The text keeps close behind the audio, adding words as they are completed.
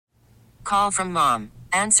Call from mom.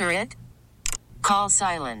 Answer it. Call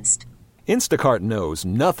silenced. Instacart knows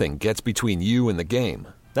nothing gets between you and the game.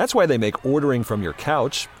 That's why they make ordering from your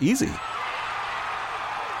couch easy.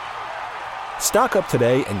 Stock up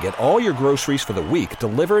today and get all your groceries for the week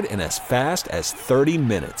delivered in as fast as 30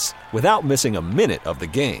 minutes without missing a minute of the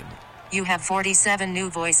game. You have 47 new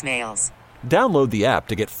voicemails. Download the app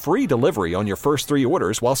to get free delivery on your first 3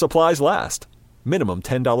 orders while supplies last. Minimum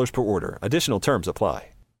 $10 per order. Additional terms apply.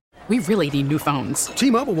 We really need new phones.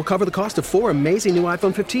 T-Mobile will cover the cost of 4 amazing new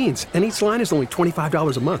iPhone 15s, and each line is only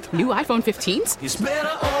 $25 a month. New iPhone 15s? It's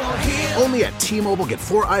better over here. Only at T-Mobile, get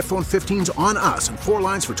 4 iPhone 15s on us and 4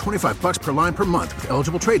 lines for $25 per line per month with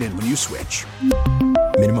eligible trade-in when you switch.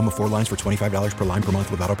 Minimum of 4 lines for $25 per line per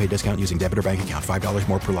month with autopay discount using debit or bank account. $5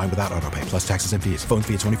 more per line without autopay, plus taxes and fees. Phone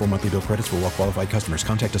fee at 24 monthly bill credits for well-qualified customers.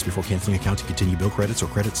 Contact us before canceling account to continue bill credits or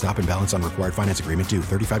credit stop and balance on required finance agreement due.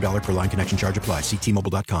 $35 per line connection charge applies. See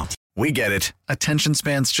T-Mobile.com. We get it. Attention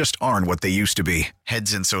spans just aren't what they used to be.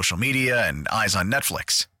 Heads in social media and eyes on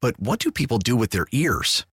Netflix. But what do people do with their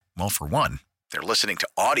ears? Well, for one, they're listening to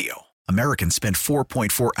audio. Americans spend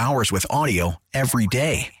 4.4 hours with audio every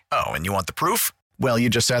day. Oh, and you want the proof? Well, you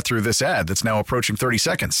just sat through this ad that's now approaching 30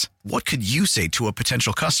 seconds. What could you say to a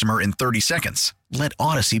potential customer in 30 seconds? Let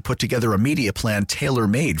Odyssey put together a media plan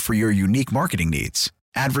tailor-made for your unique marketing needs.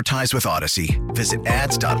 Advertise with Odyssey. Visit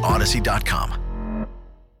ads.odyssey.com.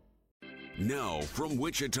 Now, from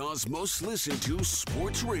Wichita's most listened to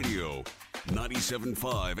sports radio,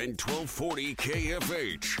 97.5 and 1240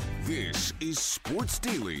 KFH. This is Sports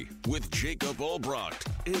Daily with Jacob Albrocht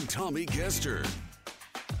and Tommy Kester.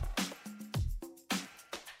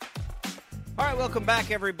 All right, welcome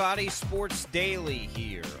back, everybody. Sports Daily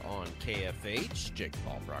here on KFH. Jacob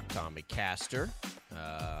Albrocht, Tommy Kester.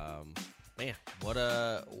 Man, what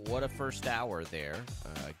a first hour there.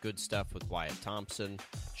 Good stuff with Wyatt Thompson.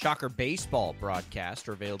 Shocker baseball broadcasts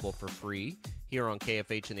are available for free here on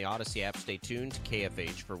KFH and the Odyssey app. Stay tuned to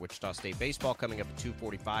KFH for Wichita State baseball coming up at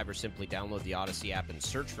 2:45, or simply download the Odyssey app and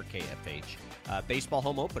search for KFH. Baseball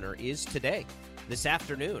home opener is today, this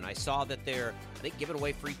afternoon. I saw that they're, I think, giving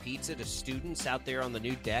away free pizza to students out there on the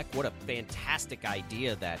new deck. What a fantastic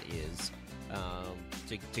idea that is.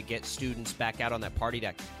 To get students back out on that party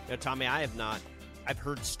deck. You know, Tommy, I've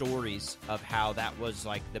heard stories of how that was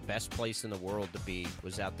like the best place in the world to be,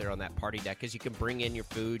 was out there on that party deck, because you can bring in your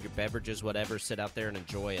food, your beverages, whatever, sit out there and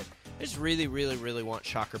enjoy it. I just really, really, really want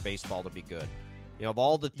Shocker baseball to be good. You know, of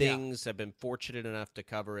all the things I've been fortunate enough to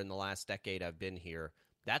cover in the last decade I've been here,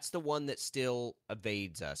 that's the one that still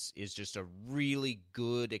evades us, is just a really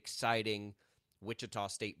good, exciting Wichita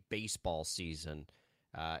State baseball season.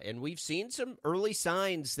 And we've seen some early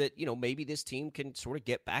signs that, you know, maybe this team can sort of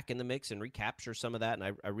get back in the mix and recapture some of that,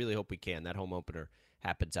 and I really hope we can. That home opener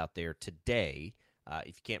happens out there today.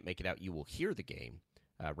 If you can't make it out, you will hear the game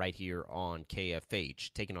right here on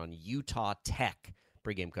KFH, taking on Utah Tech.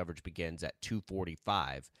 Pregame coverage begins at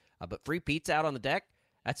 2:45. But free pizza out on the deck,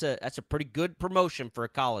 that's a pretty good promotion for a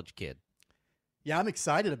college kid. Yeah, I'm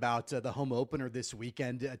excited about the home opener this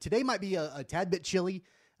weekend. Today might be a tad bit chilly.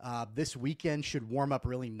 This weekend should warm up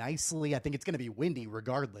really nicely. I think it's going to be windy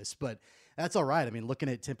regardless, but that's all right. I mean, looking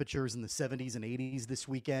at temperatures in the 70s and 80s this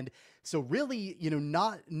weekend. So really, you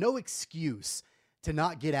know, no excuse to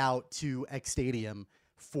not get out to X Stadium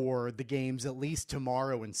for the games, at least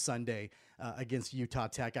tomorrow and Sunday against Utah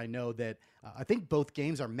Tech. I know that I think both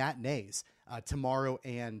games are matinees, tomorrow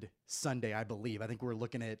and Sunday, I believe. I think we're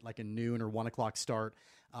looking at like a noon or 1 o'clock start,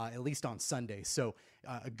 at least on Sunday. So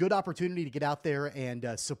a good opportunity to get out there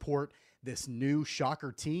and support this new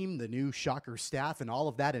Shocker team, the new Shocker staff, and all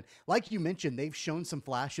of that. And like you mentioned, they've shown some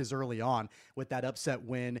flashes early on with that upset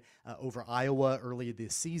win over Iowa early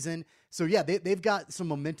this season. So yeah, they've got some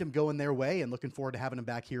momentum going their way, and looking forward to having them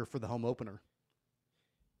back here for the home opener.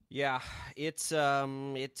 Yeah, it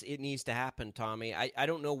needs to happen, Tommy. I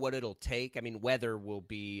don't know what it'll take. I mean, weather will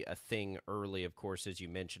be a thing early, of course, as you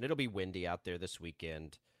mentioned. It'll be windy out there this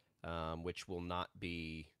weekend, which will not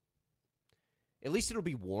be. At least it'll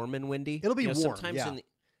be warm and windy. It'll be warm.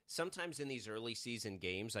 Sometimes in these early season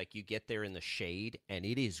games, like you get there in the shade and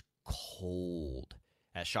it is cold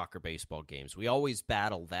at Shocker baseball games. We always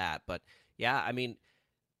battle that, but yeah, I mean,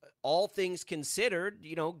 all things considered,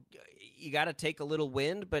 you know, you got to take a little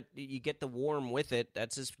wind, but you get the warm with it.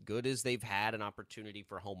 That's as good as they've had an opportunity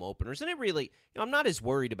for home openers. And it really, you know, I'm not as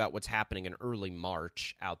worried about what's happening in early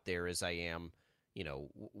March out there as I am, you know,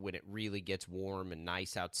 when it really gets warm and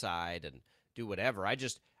nice outside and do whatever. I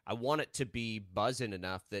want it to be buzzing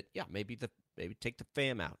enough that, yeah, maybe take the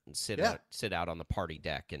fam out and sit out on the party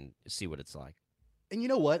deck and see what it's like. And you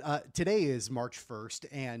know what? Today is March 1st,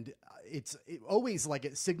 and it always like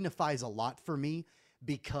it signifies a lot for me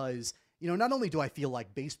because, not only do I feel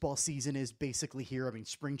like baseball season is basically here, I mean,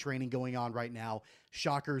 spring training going on right now,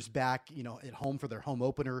 Shockers back, at home for their home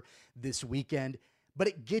opener this weekend, but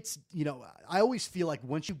it gets, I always feel like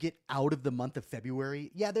once you get out of the month of February,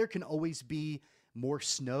 yeah, there can always be more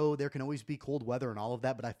snow, there can always be cold weather and all of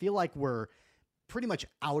that, but I feel like we're pretty much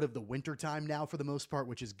out of the winter time now for the most part,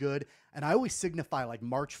 which is good. And I always signify like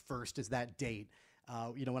March 1st is that date,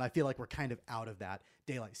 when I feel like we're kind of out of that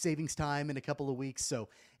daylight savings time in a couple of weeks. So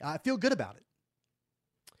I feel good about it.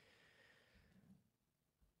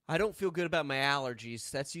 I don't feel good about my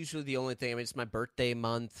allergies. That's usually the only thing. I mean, it's my birthday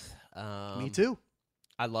month. Me too.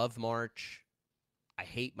 I love March. I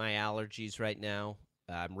hate my allergies right now.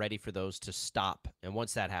 I'm ready for those to stop. And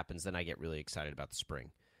once that happens, then I get really excited about the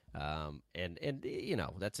spring.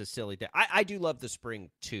 That's a silly thing. I do love the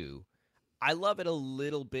spring too. I love it a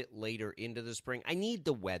little bit later into the spring. I need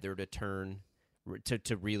the weather to turn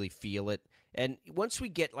to really feel it. And once we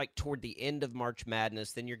get like toward the end of March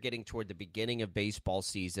Madness, then you're getting toward the beginning of baseball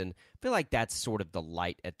season. I feel like that's sort of the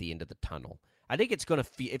light at the end of the tunnel. I think it's going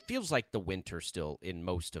to it feels like the winter still in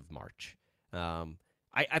most of March.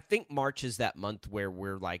 I think March is that month where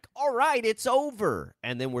we're like, all right, it's over.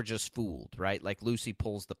 And then we're just fooled, right? Like Lucy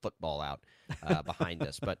pulls the football out behind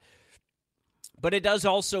us. But it does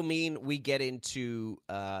also mean we get into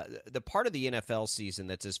the part of the NFL season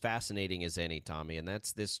that's as fascinating as any, Tommy, and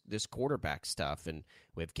that's this quarterback stuff. And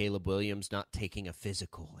we have Caleb Williams not taking a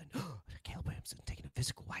physical. And Caleb Williams isn't taking a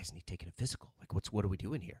physical. Why isn't he taking a physical? Like, what are we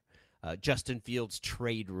doing here? Justin Fields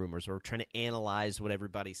trade rumors. We're trying to analyze what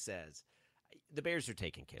everybody says. The Bears are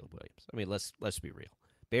taking Caleb Williams. I mean, let's be real.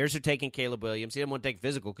 Bears are taking Caleb Williams. He didn't want to take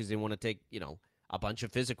physical because they want to take, a bunch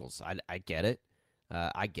of physicals. I get it.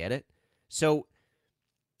 I get it. So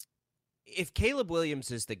if Caleb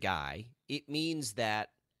Williams is the guy, it means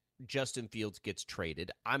that Justin Fields gets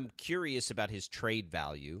traded. I'm curious about his trade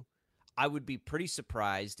value. I would be pretty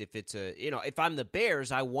surprised if it's if I'm the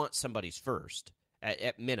Bears, I want somebody's first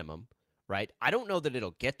at minimum, right? I don't know that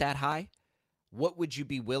it'll get that high. What would you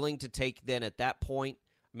be willing to take then at that point?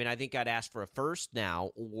 I mean, I think I'd ask for a first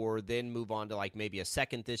now or then move on to like maybe a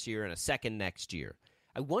second this year and a second next year.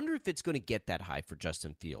 I wonder if it's going to get that high for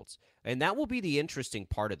Justin Fields. And that will be the interesting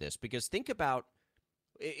part of this because think about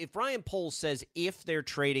if Ryan Poles says if they're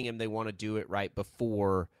trading him, they want to do it right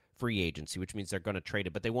before free agency, which means they're going to trade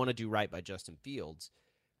it, but they want to do right by Justin Fields.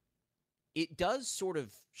 It does sort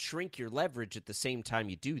of shrink your leverage at the same time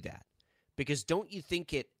you do that because don't you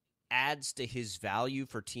think it adds to his value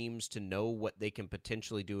for teams to know what they can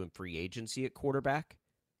potentially do in free agency at quarterback?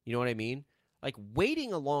 You know what I mean? Like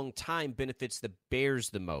waiting a long time benefits the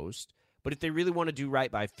Bears the most, but if they really want to do right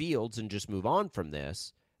by Fields and just move on from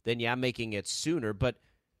this, then yeah, making it sooner. But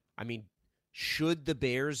I mean, should the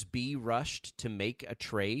Bears be rushed to make a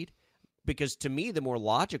trade? Because to me, the more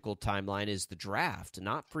logical timeline is the draft,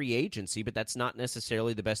 not free agency, but that's not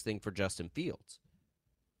necessarily the best thing for Justin Fields.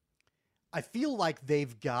 I feel like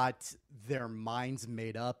they've got their minds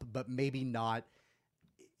made up, but maybe not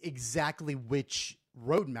exactly which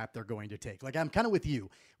roadmap they're going to take. Like, I'm kind of with you.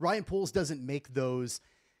 Ryan Poles doesn't make those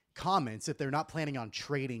comments if they're not planning on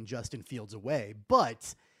trading Justin Fields away.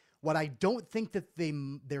 But what I don't think that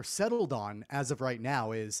they're settled on as of right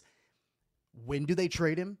now is when do they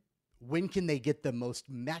trade him? When can they get the most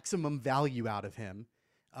maximum value out of him?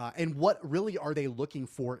 And what really are they looking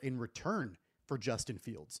for in return for Justin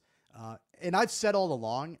Fields? And I've said all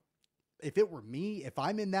along, if it were me, if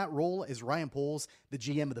I'm in that role as Ryan Poles, the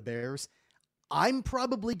GM of the Bears, I'm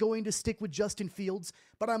probably going to stick with Justin Fields,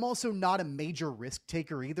 but I'm also not a major risk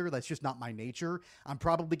taker either. That's just not my nature. I'm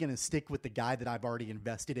probably going to stick with the guy that I've already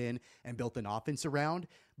invested in and built an offense around.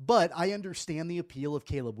 But I understand the appeal of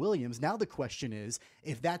Caleb Williams. Now the question is,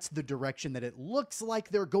 if that's the direction that it looks like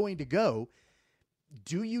they're going to go,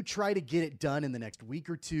 do you try to get it done in the next week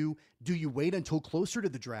or two? Do you wait until closer to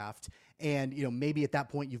the draft? And, maybe at that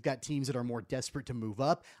point you've got teams that are more desperate to move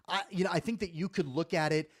up. I think that you could look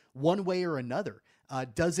at it one way or another.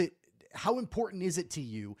 How important is it to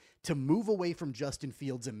you to move away from Justin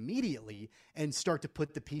Fields immediately and start to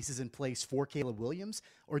put the pieces in place for Caleb Williams?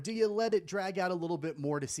 Or do you let it drag out a little bit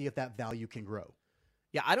more to see if that value can grow?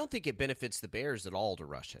 Yeah, I don't think it benefits the Bears at all to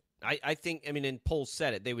rush it. I think, and Poles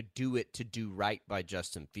said it, they would do it to do right by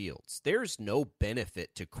Justin Fields. There's no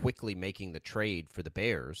benefit to quickly making the trade for the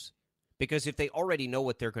Bears because if they already know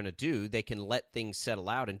what they're going to do, they can let things settle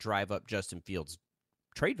out and drive up Justin Fields'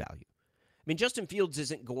 trade value. I mean, Justin Fields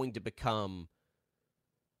isn't going to become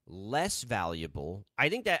less valuable. I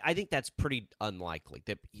think that's pretty unlikely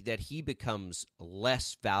that he becomes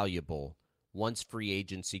less valuable once free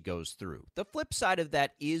agency goes through. The flip side of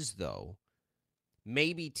that is, though,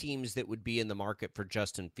 maybe teams that would be in the market for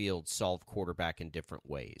Justin Fields solve quarterback in different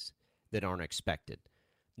ways that aren't expected.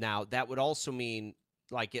 Now, that would also mean,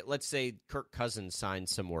 let's say Kirk Cousins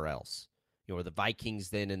signs somewhere else, or the Vikings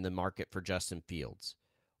then in the market for Justin Fields,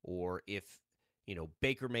 or if,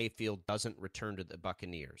 Baker Mayfield doesn't return to the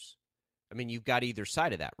Buccaneers. I mean, you've got either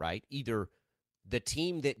side of that, right? Either the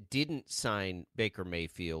team that didn't sign Baker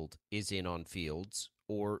Mayfield is in on Fields,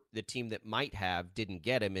 or the team that might have didn't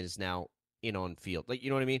get him and is now in on field. You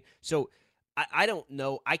know what I mean? So I don't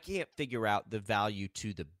know. I can't figure out the value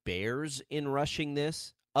to the Bears in rushing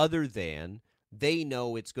this other than they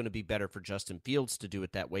know it's going to be better for Justin Fields to do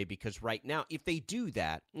it that way, because right now, if they do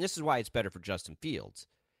that, and this is why it's better for Justin Fields,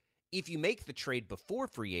 if you make the trade before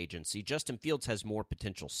free agency, Justin Fields has more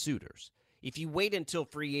potential suitors. If you wait until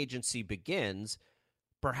free agency begins,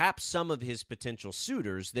 perhaps some of his potential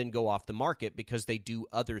suitors then go off the market because they do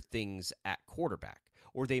other things at quarterback,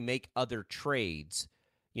 or they make other trades,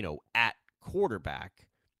 at quarterback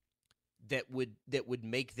that would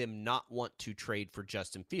make them not want to trade for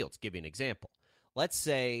Justin Fields. Give you an example. Let's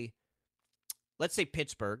say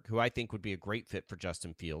Pittsburgh, who I think would be a great fit for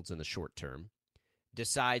Justin Fields in the short term,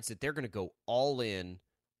 decides that they're going to go all in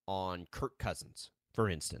on Kirk Cousins, for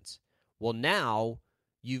instance. Well, now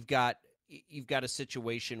you've got a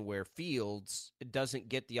situation where Fields doesn't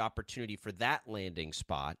get the opportunity for that landing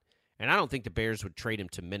spot, and I don't think the Bears would trade him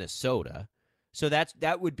to Minnesota. So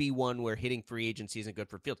that would be one where hitting free agency isn't good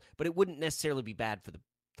for Fields, but it wouldn't necessarily be bad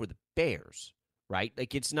for the Bears, right?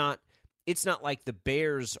 Like it's not like the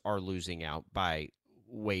Bears are losing out by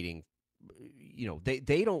waiting.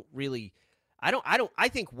 They don't really. I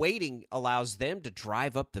think waiting allows them to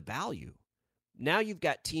drive up the value. Now you've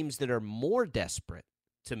got teams that are more desperate,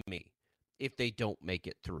 to me, if they don't make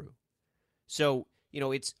it through. So,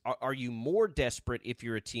 are you more desperate if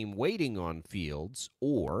you're a team waiting on Fields,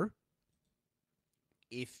 or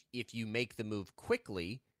if you make the move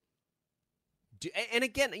quickly? And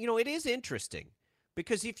again, it is interesting,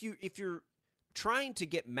 because if you're trying to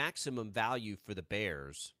get maximum value for the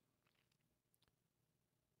Bears,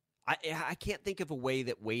 I can't think of a way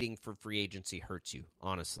that waiting for free agency hurts you,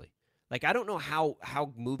 honestly. Like, I don't know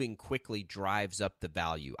how moving quickly drives up the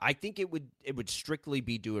value. I think it would strictly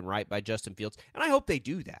be doing right by Justin Fields, and I hope they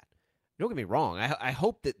do that. Don't get me wrong. I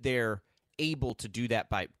hope that they're able to do that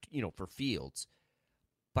for Fields,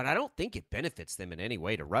 but I don't think it benefits them in any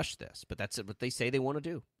way to rush this. But that's what they say they want to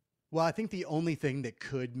do. Well, I think the only thing that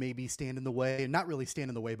could maybe stand in the way, and not really stand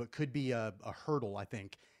in the way, but could be a hurdle, I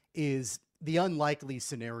think, is the unlikely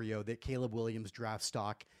scenario that Caleb Williams' draft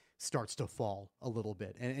stock starts to fall a little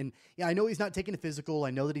bit. And yeah, I know he's not taking a physical.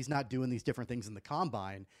 I know that he's not doing these different things in the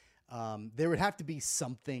combine. There would have to be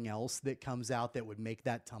something else that comes out that would make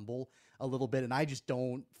that tumble a little bit. And I just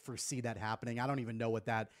don't foresee that happening. I don't even know what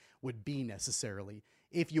that would be necessarily.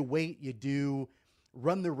 If you wait, you do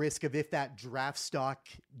run the risk of, if that draft stock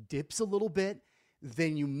dips a little bit,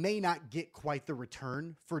 then you may not get quite the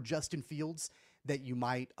return for Justin Fields that you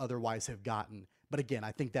might otherwise have gotten. But again,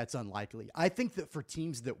 I think that's unlikely. I think that for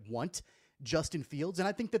teams that want Justin Fields, and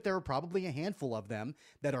I think that there are probably a handful of them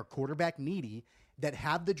that are quarterback needy, that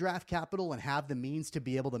have the draft capital and have the means to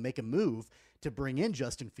be able to make a move to bring in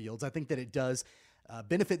Justin Fields, I think that it does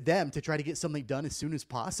benefit them to try to get something done as soon as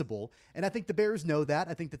possible. And I think the Bears know that.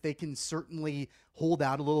 I think that they can certainly hold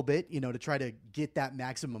out a little bit, to try to get that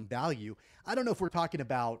maximum value. I don't know if we're talking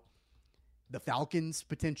about the Falcons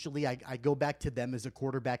potentially. I go back to them as a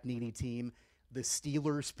quarterback needy team. The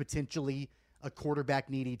Steelers potentially a quarterback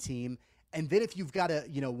needy team. And then if you've got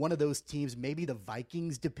one of those teams, maybe the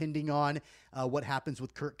Vikings, depending on what happens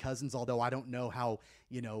with Kirk Cousins, although I don't know how,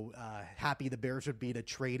 happy the Bears would be to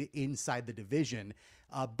trade inside the division.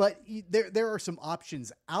 But there are some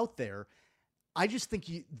options out there. I just think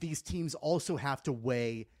these teams also have to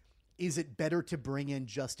weigh, is it better to bring in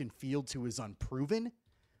Justin Fields, who is unproven,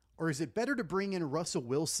 or is it better to bring in Russell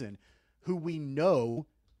Wilson, who we know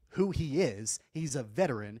who he is? He's a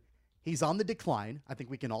veteran. He's on the decline. I think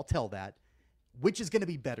we can all tell that. Which is going to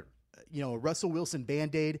be better? A Russell Wilson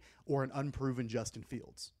Band-Aid or an unproven Justin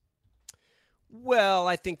Fields? Well,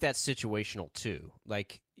 I think that's situational too.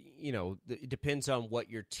 It depends on what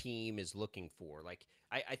your team is looking for.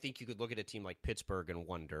 I think you could look at a team like Pittsburgh and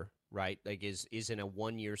wonder, right? Is in a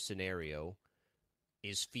one-year scenario,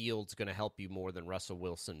 is Fields going to help you more than Russell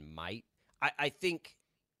Wilson might? I think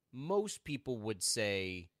most people would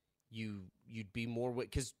say you'd be more,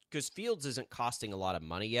 because Fields isn't costing a lot of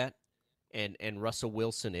money yet, and Russell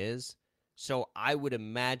Wilson is. So I would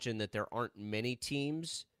imagine that there aren't many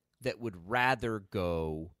teams that would rather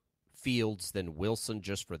go Fields than Wilson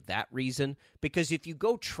just for that reason. Because if you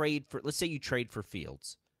go trade for, let's say you trade for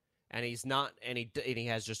Fields, and he's not, and he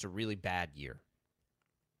has just a really bad year,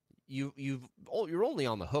 you're only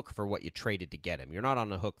on the hook for what you traded to get him. You're not on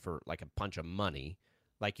the hook for like a bunch of money,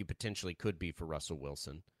 like you potentially could be for Russell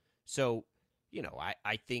Wilson. So,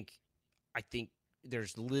 I think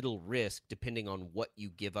there's little risk depending on what you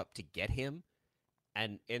give up to get him.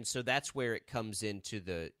 And so that's where it comes into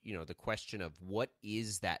the question of what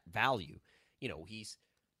is that value?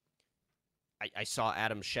 I saw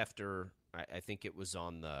Adam Schefter, I think it was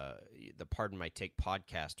on the Pardon My Take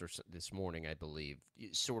podcast this morning, I believe,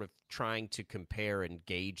 sort of trying to compare and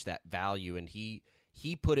gauge that value. And he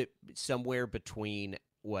put it somewhere between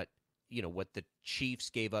what the Chiefs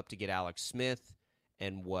gave up to get Alex Smith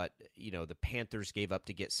and what, the Panthers gave up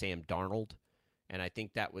to get Sam Darnold. And I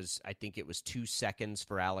think it was 2 seconds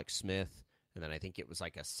for Alex Smith, and then I think it was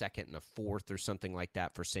like a second and a fourth or something like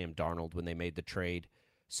that for Sam Darnold when they made the trade.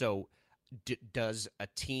 So does a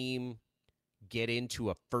team get into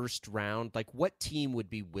a first round? Like, what team would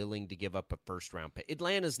be willing to give up a first-round pick?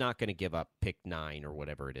 Atlanta's not going to give up pick 9 or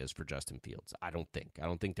whatever it is for Justin Fields. I don't think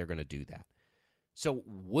they're going to do that. So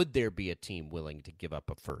would there be a team willing to give up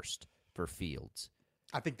a first for Fields?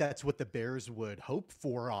 I think that's what the Bears would hope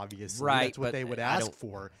for, obviously. Right, that's what they would ask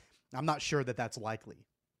for. I'm not sure that that's likely.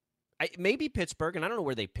 Maybe Pittsburgh, and I don't know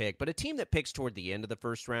where they pick, but a team that picks toward the end of the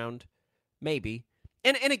first round, maybe.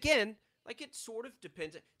 And again, like, it sort of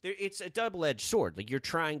depends. It's a double-edged sword. Like, you're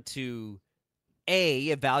trying to, A,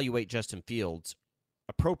 evaluate Justin Fields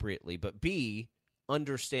appropriately, but B,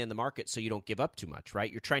 understand the market so you don't give up too much,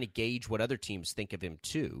 right? You're trying to gauge what other teams think of him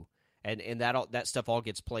too, and that stuff all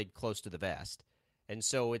gets played close to the vest. And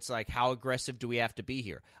so it's like, how aggressive do we have to be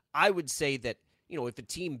here? I would say that, if a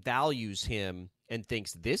team values him and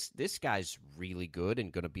thinks this guy's really good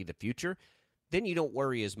and going to be the future, then you don't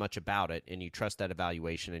worry as much about it and you trust that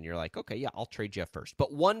evaluation and you're like, okay, yeah, I'll trade you first.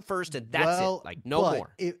 But one first and that's it. Like, no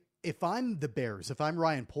more. If I'm the Bears, if I'm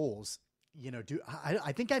Ryan Poles,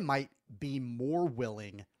 I think I might be more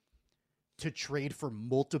willing to trade for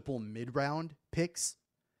multiple mid-round picks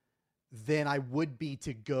than I would be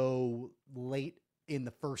to go late in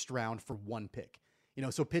the first round for one pick.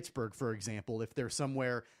 So Pittsburgh, for example, if they're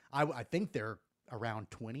somewhere, I think they're around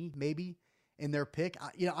 20 maybe in their pick.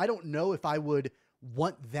 I don't know if I would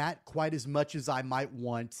want that quite as much as I might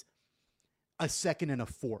want a second and a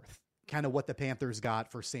fourth, kind of what the Panthers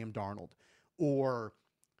got for Sam Darnold, or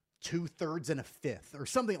 2/3 and a fifth or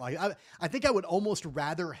something like that. I think I would almost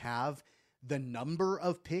rather have the number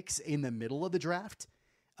of picks in the middle of the draft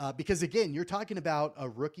because, again, you're talking about a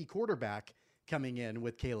rookie quarterback coming in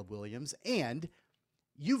with Caleb Williams, and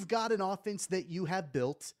you've got an offense that you have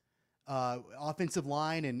built, offensive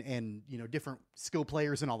line and different skill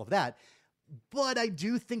players and all of that. But I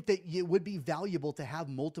do think that it would be valuable to have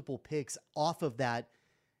multiple picks off of that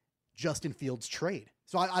Justin Fields trade.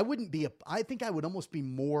 So I think I would almost be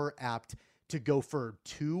more apt to go for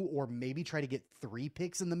 2 or maybe try to get 3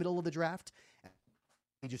 picks in the middle of the draft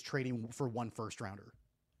and just trading for 1 first rounder.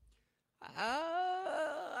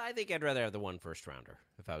 I think I'd rather have the 1 first rounder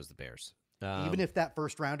if I was the Bears. Even if that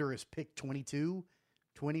first rounder is picked 22,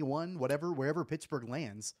 21, whatever, wherever Pittsburgh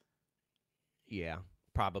lands. Yeah,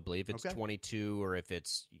 probably. If it's Okay. 22 or if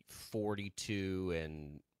it's 42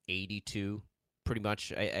 and 82, pretty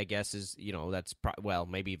much, I guess, is, that's,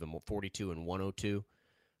 maybe even more, 42 and 102.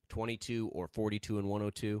 22 or 42 and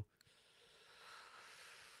 102.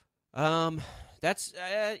 That's,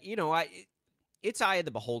 it's eye of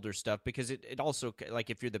the beholder stuff because it also, like,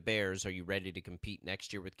 if you're the Bears, are you ready to compete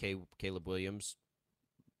next year with Caleb Williams?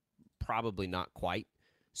 Probably not quite.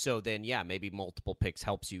 So then, yeah, maybe multiple picks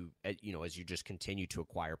helps you, as you just continue to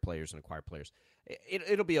acquire players and acquire players.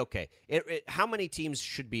 It'll be okay. How many teams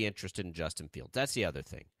should be interested in Justin Fields? That's the other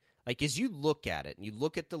thing. Like, as you look at it and you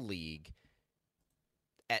look at the league,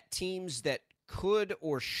 at teams that could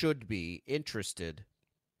or should be interested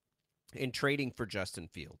in trading for Justin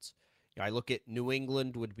Fields, I look at New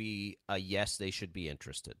England would be a yes, they should be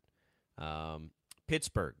interested.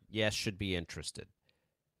 Pittsburgh, yes, should be interested.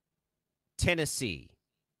 Tennessee,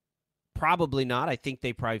 probably not. I think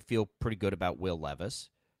they probably feel pretty good about Will Levis,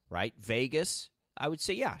 right? Vegas, I would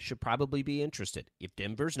say, yeah, should probably be interested. If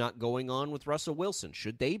Denver's not going on with Russell Wilson,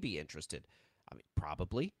 should they be interested? I mean,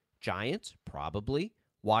 probably. Giants, probably.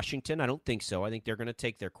 Washington, I don't think so. I think they're going to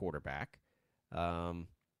take their quarterback.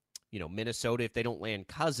 Minnesota, if they don't land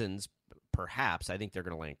Cousins, perhaps. I think they're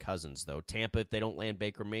going to land Cousins, though. Tampa, if they don't land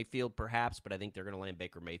Baker Mayfield, perhaps, but I think they're going to land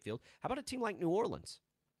Baker Mayfield. How about a team like New Orleans?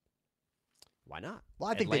 Why not? Well,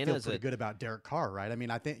 I think they feel pretty good about Derek Carr, right? I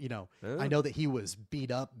mean, I think, I know that he was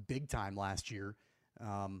beat up big time last year.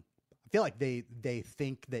 feel like they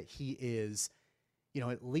think that he is,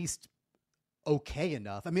 at least okay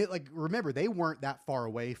enough. I mean, like, remember, they weren't that far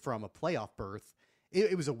away from a playoff berth.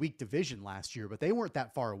 It was a weak division last year, but they weren't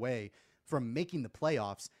that far away from making the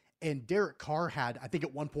playoffs. And Derek Carr had, I think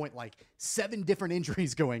at one point, like 7 different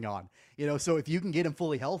injuries going on. So if you can get him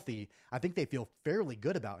fully healthy, I think they feel fairly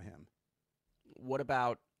good about him. What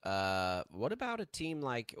about a team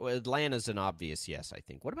like Atlanta's an obvious yes, I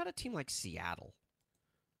think. What about a team like Seattle?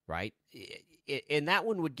 Right? And that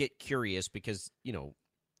one would get curious because,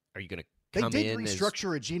 are you going to come in? They did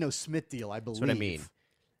restructure a Geno Smith deal, I believe. That's what I mean.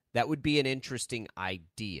 That would be an interesting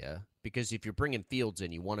idea because if you're bringing Fields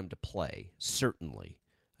in, you want him to play, certainly.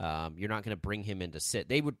 You're not going to bring him in to sit.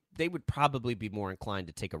 They would probably be more inclined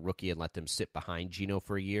to take a rookie and let them sit behind Geno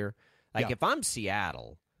for a year. Like if I'm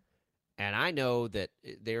Seattle and I know that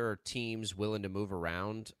there are teams willing to move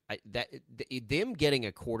around, them getting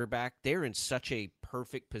a quarterback, they're in such a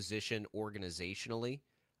perfect position organizationally.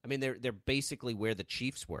 I mean, they're basically where the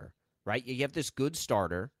Chiefs were, right? You have this good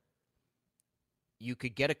starter. You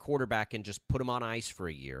could get a quarterback and just put him on ice for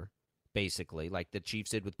a year, basically, like the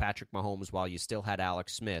Chiefs did with Patrick Mahomes while you still had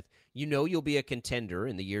Alex Smith. You'll be a contender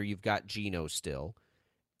in the year you've got Geno still.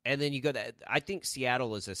 And then you go that. I think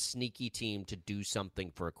Seattle is a sneaky team to do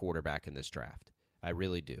something for a quarterback in this draft. I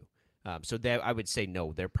really do. So I would say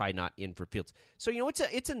no, they're probably not in for Fields. So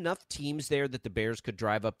it's enough teams there that the Bears could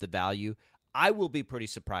drive up the value. I will be pretty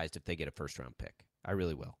surprised if they get a first-round pick. I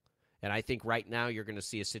really will. And I think right now you're going to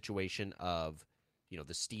see a situation of,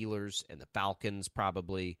 the Steelers and the Falcons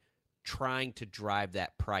probably trying to drive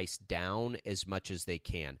that price down as much as they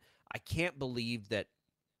can. I can't believe that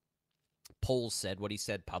Poles said what he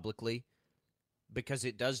said publicly because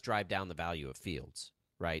it does drive down the value of Fields,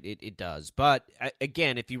 right? It does. But,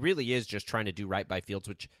 again, if he really is just trying to do right by Fields,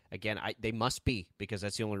 which, again, they must be because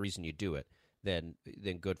that's the only reason you do it, then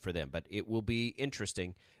good for them. But it will be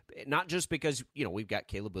interesting, not just because, we've got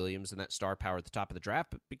Caleb Williams and that star power at the top of the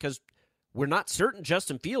draft, but because we're not certain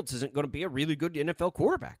Justin Fields isn't going to be a really good NFL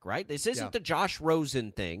quarterback, right? This isn't the Josh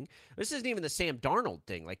Rosen thing. This isn't even the Sam Darnold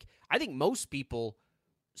thing. Like, I think most people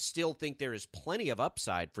still think there is plenty of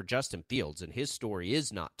upside for Justin Fields, and his story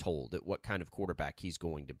is not told at what kind of quarterback he's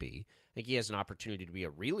going to be. I think he has an opportunity to be a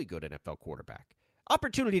really good NFL quarterback.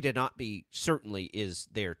 Opportunity to not be certainly is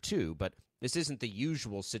there too, but this isn't the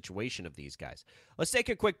usual situation of these guys. Let's take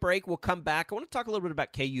a quick break. We'll come back. I want to talk a little bit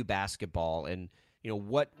about KU basketball and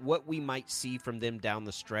what we might see from them down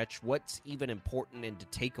the stretch, what's even important and to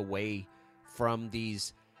take away from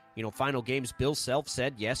these, final games. Bill Self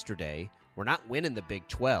said yesterday, we're not winning the Big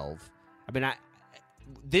 12. I mean,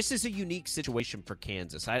 this is a unique situation for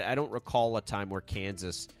Kansas. I don't recall a time where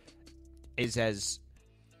Kansas is as,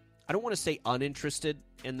 I don't want to say uninterested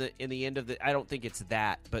in the end of the, I don't think it's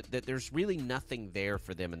that, but that there's really nothing there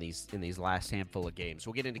for them in these last handful of games.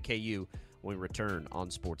 We'll get into KU when we return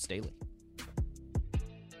on Sports Daily.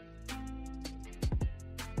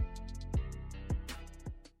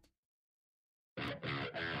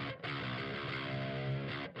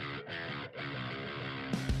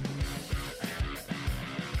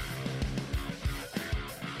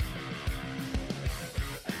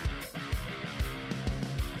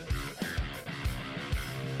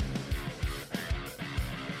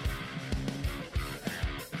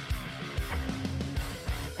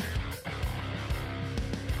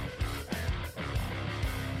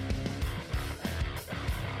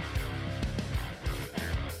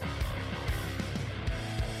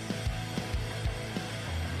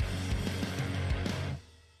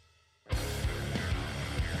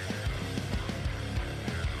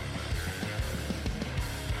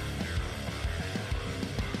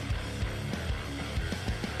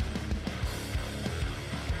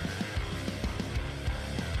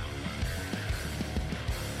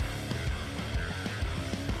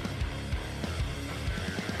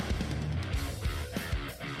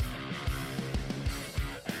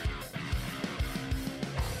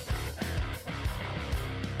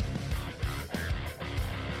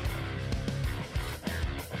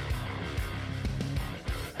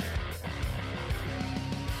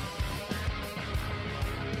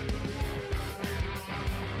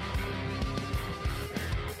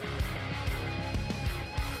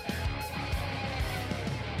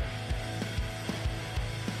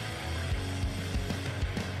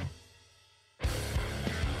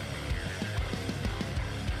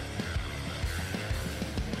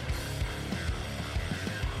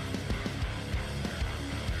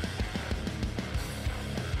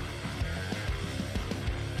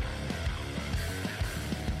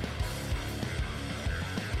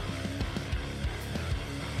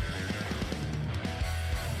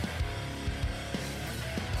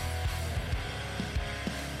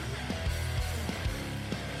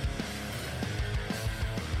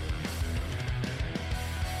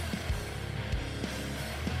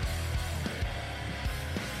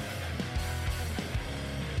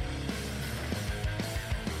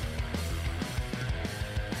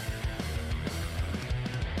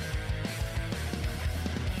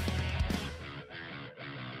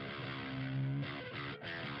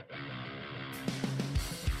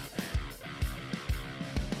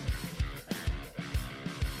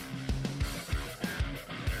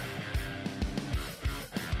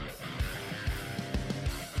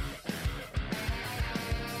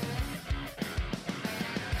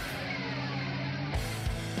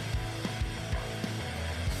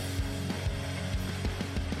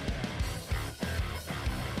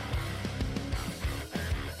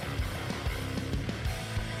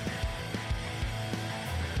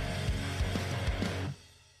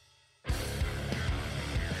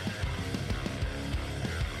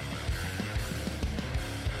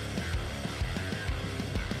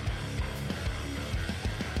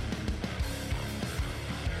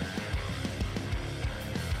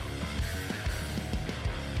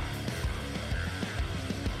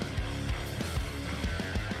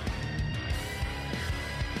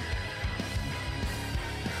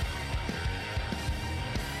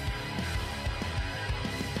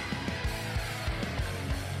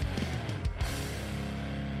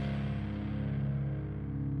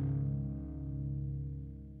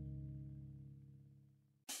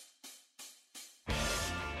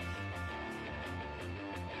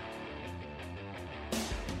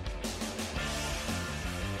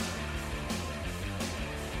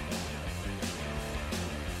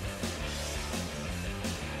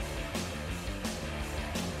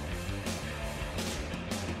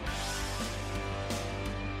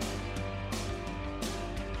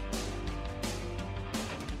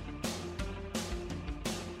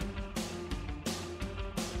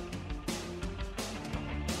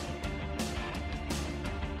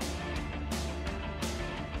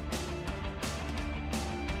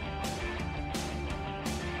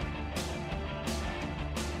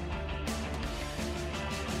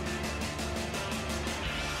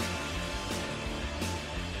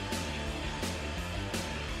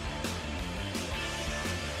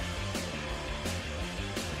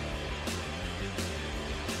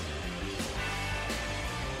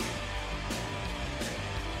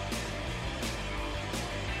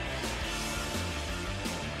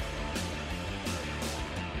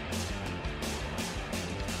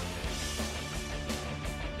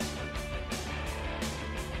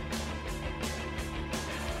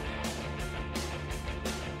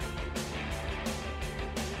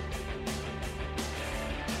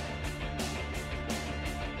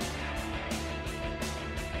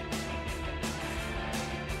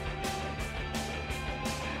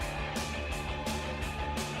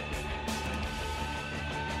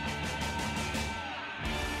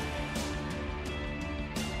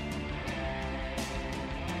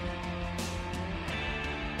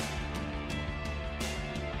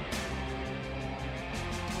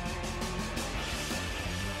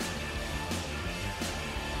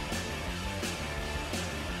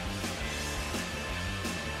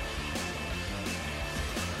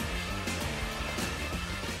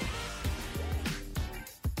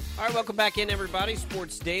 All right, welcome back in, everybody.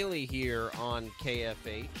 Sports Daily here on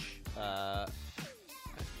KFH. I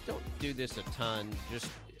don't do this a ton, just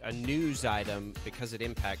a news item because it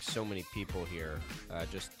impacts so many people here,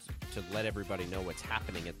 just to let everybody know what's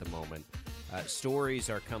happening at the moment.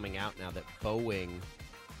 Stories are coming out now that Boeing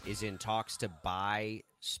is in talks to buy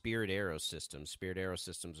Spirit Aerosystems. Spirit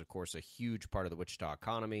Aerosystems, of course, a huge part of the Wichita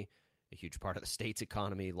economy, a huge part of the state's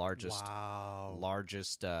economy, largest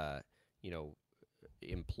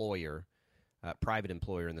employer, private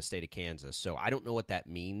employer in the state of Kansas. So I don't know what that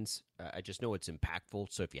means. I just know it's impactful.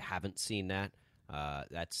 So if you haven't seen that,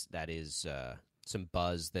 that is some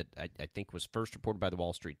buzz that I think was first reported by the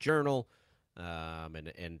Wall Street Journal.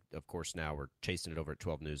 And of course now we're chasing it over at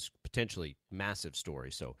 12 News, potentially massive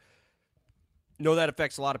story. So know that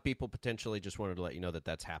affects a lot of people potentially. Just wanted to let you know that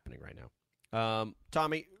that's happening right now.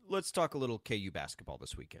 Tommy, let's talk a little KU basketball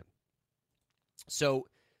this weekend. So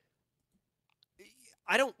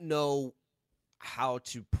I don't know how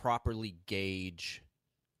to properly gauge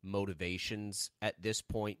motivations at this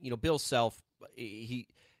point. You know, Bill Self, he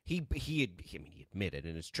admitted,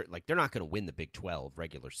 and it's true, like they're not going to win the Big 12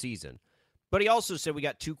 regular season. But he also said we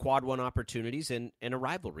got 2 quad one opportunities and a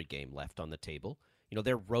rivalry game left on the table. You know,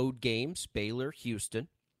 they're road games, Baylor, Houston.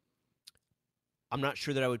 I'm not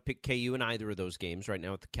sure that I would pick KU in either of those games right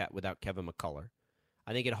now without Kevin McCullough.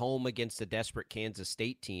 I think at home against the desperate Kansas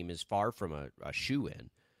State team is far from a shoe-in.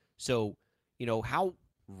 So, you know, how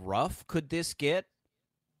rough could this get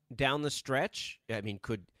down the stretch?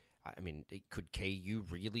 Could KU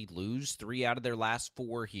really lose 3 out of their last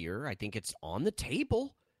 4 here? I think it's on the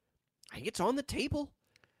table.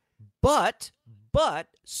 But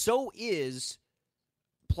so is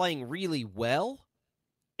playing really well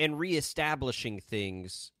and reestablishing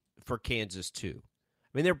things for Kansas too.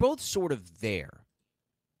 I mean, they're both sort of there.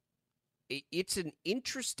 It's an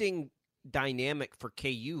interesting dynamic for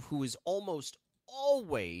KU, who is almost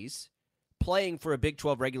always playing for a Big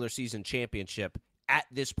 12 regular season championship at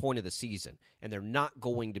this point of the season, and they're not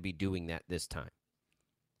going to be doing that this time.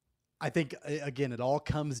 I think, again, it all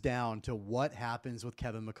comes down to what happens with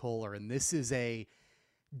Kevin McCullough, and this is a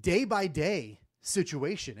day-by-day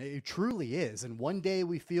situation. It truly is, and one day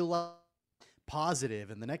we feel positive,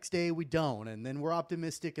 and the next day we don't, and then we're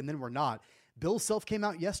optimistic, and then we're not. Bill Self came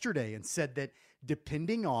out yesterday and said that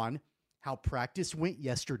depending on how practice went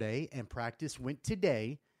yesterday and practice went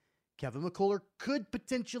today, Kevin McCullough could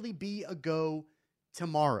potentially be a go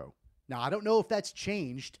tomorrow. Now, I don't know if that's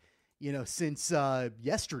changed, since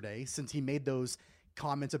yesterday, since he made those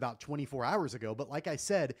comments about 24 hours ago. But like I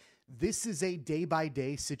said, this is a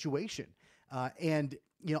day-by-day situation. I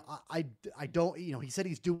don't, he said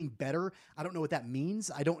he's doing better. I don't know what that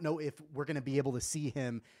means. I don't know if we're going to be able to see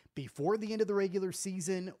him before the end of the regular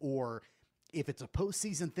season or if it's a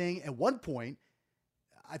postseason thing. At one point,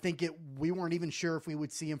 I think we weren't even sure if we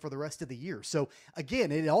would see him for the rest of the year. So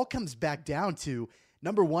again, it all comes back down to,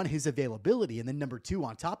 number one, his availability, and then number two,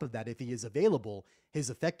 on top of that, if he is available, his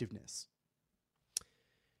effectiveness.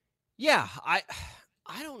 Yeah, I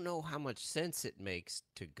don't know how much sense it makes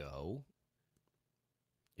to go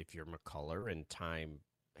if you're McCullough and time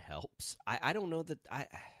helps. I don't know that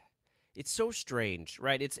it's so strange,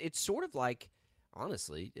 right? It's sort of like,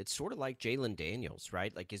 honestly, it's sort of like Jalen Daniels,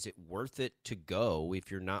 right? Like, is it worth it to go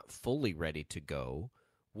if you're not fully ready to go?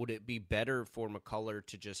 Would it be better for McCullough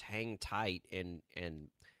to just hang tight and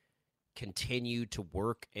continue to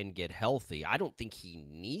work and get healthy? I don't think he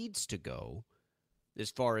needs to go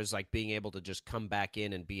as far as like being able to just come back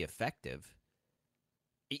in and be effective.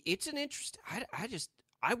 It's an interest.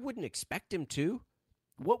 I wouldn't expect him to.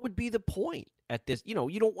 What would be the point at this? You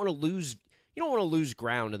don't want to lose. You don't want to lose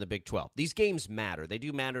ground in the Big 12. These games matter. They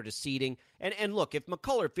do matter to seeding. And look, if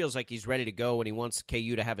McCullough feels like he's ready to go and he wants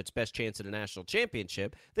KU to have its best chance at a national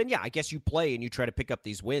championship, then yeah, I guess you play and you try to pick up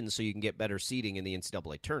these wins so you can get better seeding in the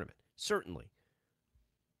NCAA tournament. Certainly.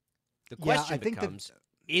 The question becomes,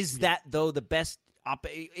 is that, though, the best?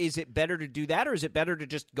 Is it better to do that, or is it better to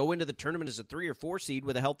just go into the tournament as a 3 or 4 seed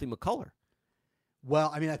with a healthy McCullough?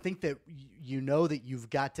 Well, I mean, I think that that you've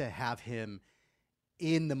got to have him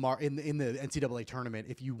in the NCAA tournament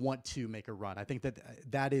if you want to make a run. I think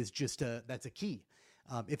that is just that's a key.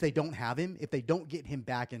 If they don't have him, if they don't get him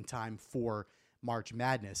back in time for March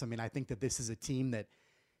Madness, I mean, I think that this is a team that,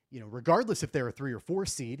 regardless if they're a 3 or 4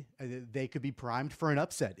 seed, they could be primed for an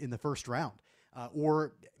upset in the first round,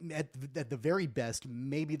 or at the very best,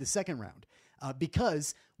 maybe the second round.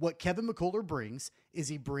 Because what Kevin McCullough brings is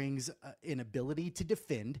he brings an ability to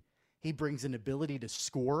defend, he brings an ability to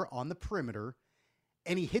score on the perimeter,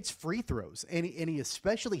 and he hits free throws, and he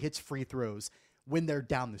especially hits free throws when they're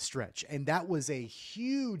down the stretch. And that was a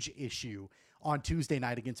huge issue on Tuesday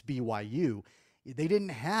night against BYU. They didn't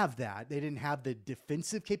have that. They didn't have the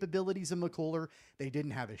defensive capabilities of McCullar. They didn't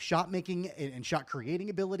have his shot making and shot creating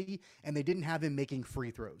ability, and they didn't have him making free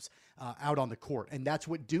throws out on the court. And that's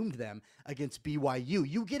what doomed them against BYU.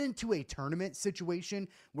 You get into a tournament situation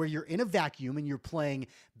where you're in a vacuum and you're playing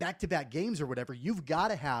back-to-back games or whatever. You've got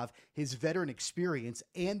to have his veteran experience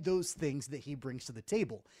and those things that he brings to the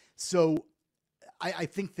table. So I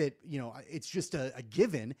think that, it's just a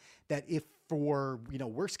given that if for,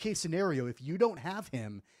 worst case scenario, if you don't have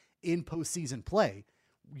him in postseason play,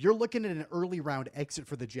 you're looking at an early round exit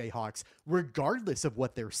for the Jayhawks, regardless of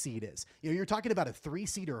what their seed is. You're talking about a 3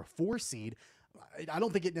 seed or a 4 seed. I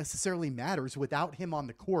don't think it necessarily matters without him on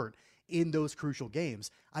the court in those crucial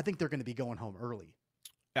games. I think they're going to be going home early.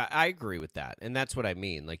 I agree with that, and that's what I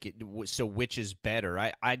mean. So which is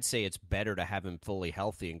better? I'd say it's better to have him fully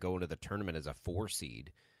healthy and go into the tournament as a 4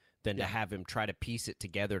 seed than to have him try to piece it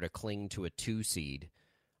together to cling to a 2 seed.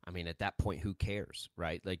 I mean, at that point, who cares,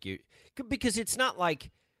 right? Because it's not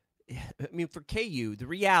like, for KU, the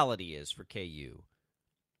reality is for KU,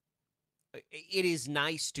 it is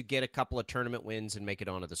nice to get a couple of tournament wins and make it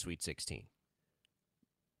onto the Sweet 16.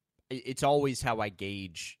 It's always how I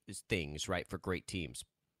gauge things, right, for great teams.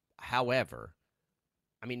 However,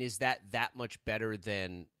 is that much better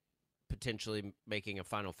than potentially making a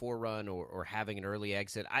Final Four run or having an early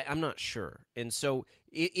exit? I'm not sure. And so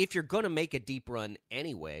if you're going to make a deep run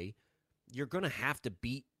anyway, you're going to have to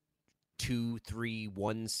beat 2, 3,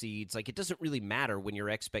 1 seeds. It doesn't really matter when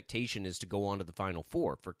your expectation is to go on to the Final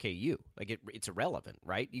Four for KU. It's irrelevant,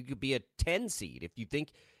 right? You could be a 10 seed. If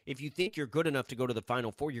you think you're good enough to go to the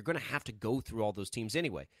Final Four, you're going to have to go through all those teams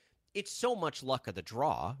anyway. It's so much luck of the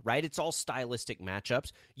draw, right? It's all stylistic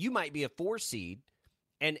matchups. You might be a 4 seed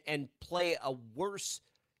and play a worse,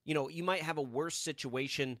 you might have a worse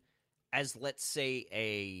situation as, let's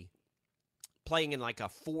say, playing in a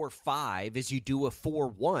 4-5 as you do a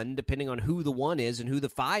 4-1, depending on who the 1 is and who the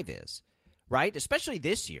 5 is, right? Especially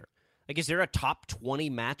this year. Is there a top 20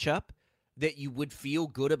 matchup that you would feel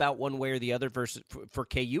good about one way or the other versus for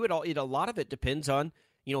KU? A lot of it depends on,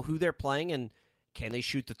 who they're playing and can they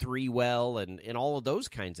shoot the 3 well and all of those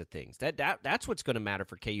kinds of things. That's what's going to matter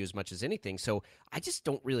for KU as much as anything. So I just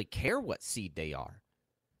don't really care what seed they are.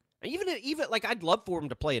 And even I'd love for them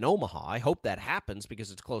to play in Omaha. I hope that happens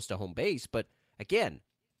because it's close to home base. But again,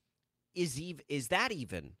 is that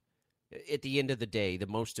even at the end of the day the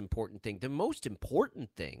most important thing? The most important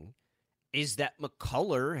thing is that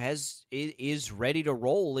McCullar is ready to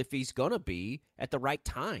roll if he's going to be at the right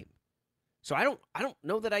time. So I don't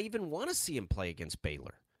know that I even want to see him play against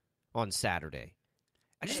Baylor on Saturday.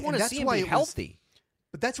 I just want to see him be healthy.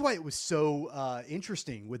 But that's why it was so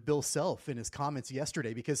interesting with Bill Self in his comments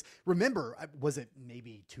yesterday, because remember, was it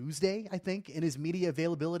maybe Tuesday, I think, in his media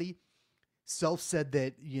availability, Self said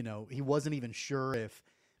that, he wasn't even sure if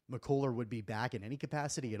McCullar would be back in any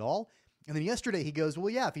capacity at all. And then yesterday he goes, well,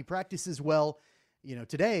 yeah, if he practices well,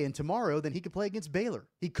 today and tomorrow, then he could play against Baylor.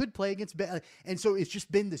 He could play against Baylor. And so it's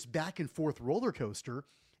just been this back and forth roller coaster.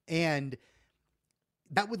 And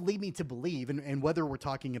that would lead me to believe, and whether we're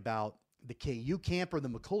talking about the KU camp or the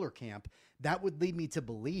McCullar camp, that would lead me to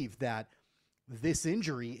believe that this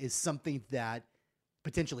injury is something that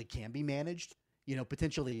potentially can be managed,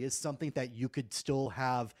 potentially is something that you could still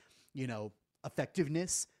have,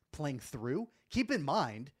 effectiveness playing through. Keep in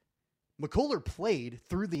mind, McCullar played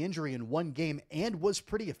through the injury in 1 game and was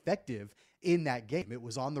pretty effective in that game. It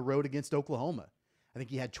was on the road against Oklahoma. I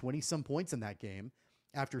think he had 20-some points in that game.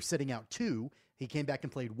 After sitting out 2, he came back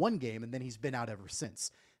and played 1 game, and then he's been out ever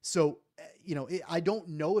since. So, I don't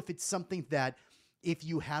know if it's something that if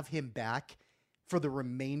you have him back for the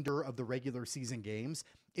remainder of the regular season games,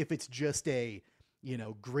 if it's just a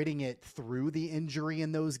gritting it through the injury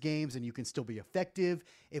in those games and you can still be effective,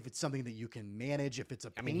 if it's something that you can manage, if it's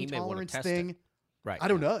a pain tolerance thing. Right. I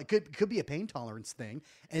don't know. It could be a pain tolerance thing.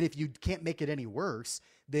 And if you can't make it any worse,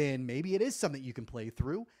 then maybe it is something you can play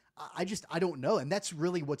through. I don't know. And that's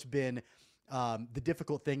really what's been the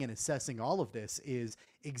difficult thing in assessing all of this is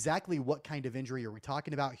exactly what kind of injury are we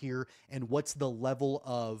talking about here and what's the level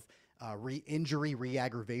of injury,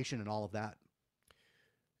 re-aggravation, and all of that.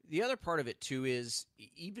 The other part of it, too, is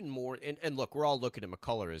even more, and look, we're all looking at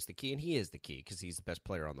McCullar as the key, and he is the key because he's the best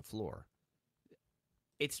player on the floor.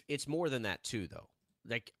 It's more than that, too, though.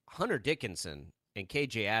 Hunter Dickinson and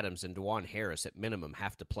KJ Adams and DeJuan Harris, at minimum,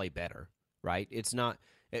 have to play better, right? It's not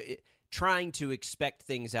trying to expect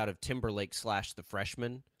things out of Timberlake / the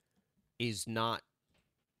freshman is not.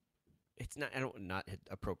 It's not. Not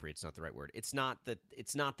appropriate. It's not the right word. It's not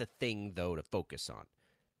the thing though to focus on.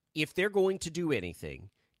 If they're going to do anything,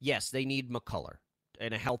 yes, they need McCullar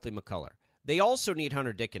and a healthy McCullar. they also need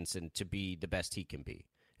Hunter Dickinson to be the best he can be.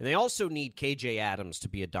 And they also need KJ Adams to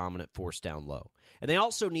be a dominant force down low. And they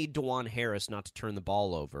also need DeJuan Harris not to turn the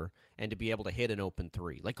ball over and to be able to hit an open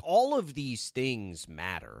three. Like, all of these things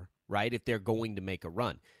matter, right, if they're going to make a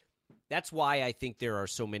run. That's why I think there are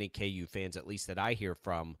so many KU fans, at least that I hear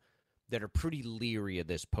from, that are pretty leery of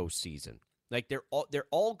this postseason. Like, they're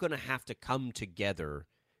all going to have to come together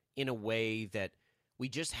in a way that we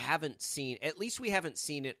just haven't seen. At least we haven't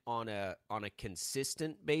seen it on a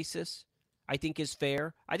consistent basis, I think is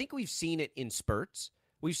fair. I think we've seen it in spurts.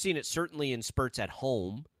 We've seen it certainly in spurts at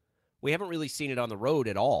home. We haven't really seen it on the road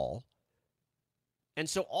at all. And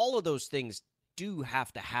so all of those things do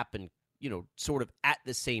have to happen, sort of at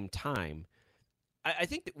the same time. I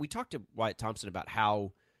think that we talked to Wyatt Thompson about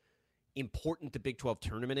how important the Big 12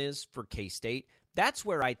 tournament is for K-State. That's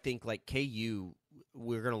where I think, like, KU,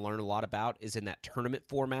 we're going to learn a lot about is in that tournament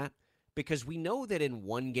format, because we know that in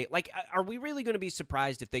one game, like, are we really going to be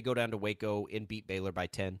surprised if they go down to Waco and beat Baylor by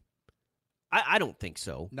 10? I don't think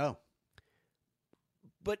so. No.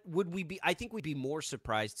 But would we be? I think we'd be more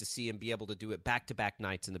surprised to see them be able to do it back-to-back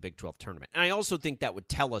nights in the Big 12 tournament. And I also think that would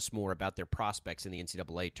tell us more about their prospects in the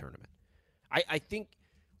NCAA tournament. I think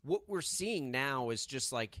what we're seeing now is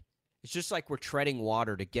just like we're treading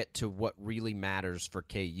water to get to what really matters for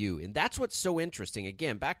KU. And that's what's so interesting.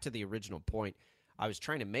 Again, back to the original point I was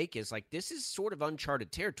trying to make is, like, this is sort of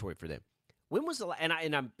uncharted territory for them. When was the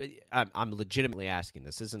I'm legitimately asking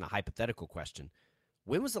this. This isn't a hypothetical question.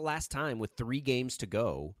 When was the last time with 3 games to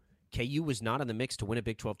go, KU was not in the mix to win a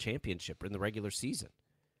Big 12 championship in the regular season?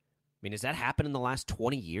 I mean, has that happened in the last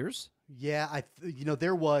 20 years? Yeah,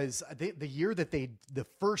 there was the year that the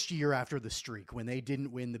first year after the streak when they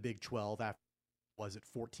didn't win the Big 12 after, was it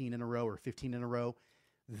 14 in a row or 15 in a row?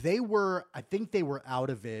 I think they were out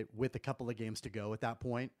of it with a couple of games to go at that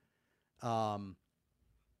point.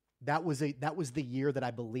 That was the year that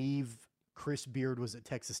I believe Chris Beard was at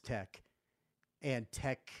Texas Tech, and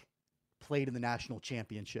Tech played in the national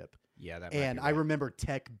championship. Yeah, I remember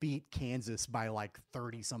Tech beat Kansas by like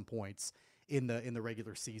 30 some points in the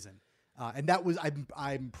regular season. And that was,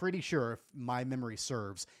 I'm pretty sure, if my memory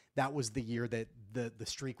serves, that was the year that the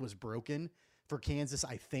streak was broken for Kansas,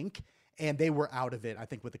 I think. And they were out of it, I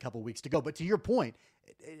think, with a couple weeks to go. But to your point,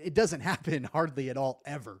 it doesn't happen hardly at all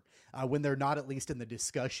ever when they're not at least in the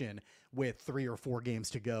discussion with 3 or 4 games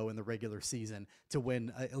to go in the regular season to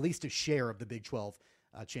win at least a share of the Big 12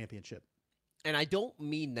 championship. And I don't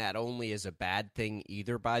mean that only as a bad thing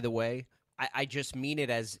either, by the way. I just mean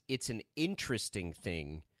it as it's an interesting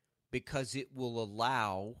thing because it will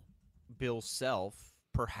allow Bill Self,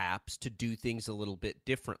 perhaps, to do things a little bit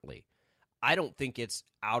differently. I don't think it's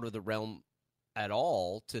out of the realm at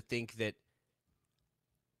all to think that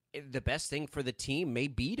the best thing for the team may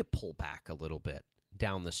be to pull back a little bit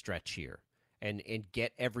down the stretch here and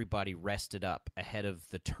get everybody rested up ahead of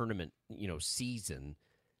the tournament, season.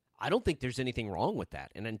 I don't think there's anything wrong with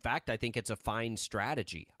that. And in fact, I think it's a fine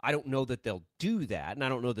strategy. I don't know that they'll do that, and I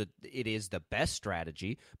don't know that it is the best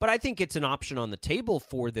strategy, but I think it's an option on the table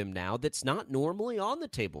for them now that's not normally on the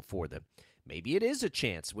table for them. Maybe it is a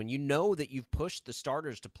chance when you know that you've pushed the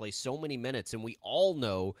starters to play so many minutes, and we all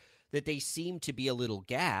know that they seem to be a little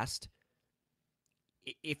gassed.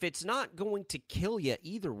 If it's not going to kill you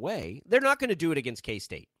either way, they're not going to do it against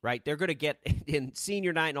K-State, right? They're going to get in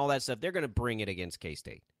senior night and all that stuff. They're going to bring it against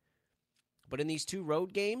K-State. But in these 2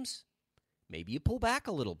 road games, maybe you pull back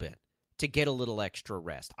a little bit to get a little extra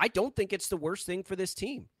rest. I don't think it's the worst thing for this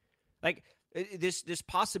team. Like, this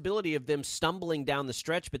possibility of them stumbling down the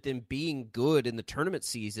stretch but then being good in the tournament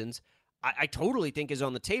seasons, I totally think is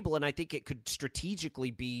on the table, and I think it could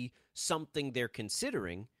strategically be something they're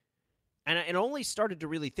considering. And I only started to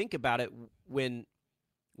really think about it when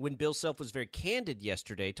Bill Self was very candid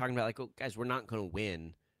yesterday, talking about, like, oh, guys, we're not going to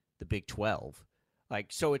win the Big 12. Like,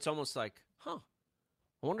 so it's almost like, I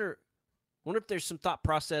wonder if there's some thought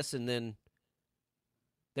process, and then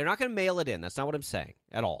they're not going to mail it in. That's not what I'm saying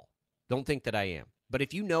at all. Don't think that I am. But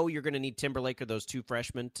if you know you're going to need Timberlake or those 2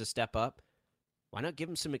 freshmen to step up, why not give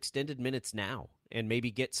them some extended minutes now and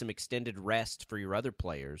maybe get some extended rest for your other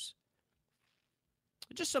players?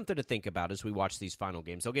 Just something to think about as we watch these final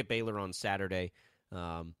games. They'll get Baylor on Saturday.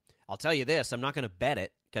 I'll tell you this, I'm not going to bet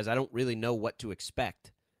it because I don't really know what to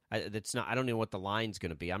expect. I don't know what the line's going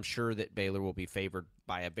to be. I'm sure that Baylor will be favored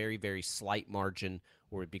by a very, very slight margin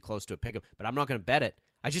or it'd be close to a pick-up, but I'm not going to bet it.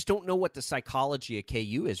 I just don't know what the psychology of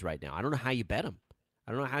KU is right now. I don't know how you bet them.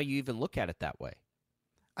 I don't know how you even look at it that way.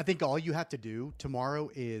 I think all you have to do tomorrow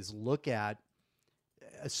is look at,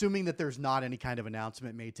 assuming that there's not any kind of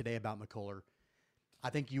announcement made today about McCullough, I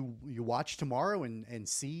think you watch tomorrow and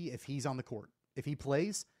see if he's on the court. If he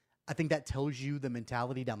plays, I think that tells you the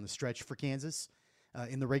mentality down the stretch for Kansas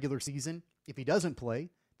in the regular season. If he doesn't play,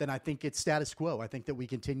 then I think it's status quo. I think that we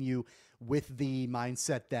continue with the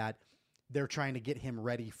mindset that they're trying to get him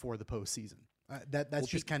ready for the postseason. That's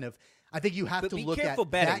just kind of. I think you have to look at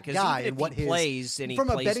that guy and what his plays and he from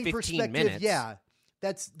plays a betting 15 perspective. minutes. Yeah,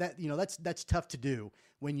 that's tough to do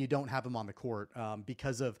when you don't have him on the court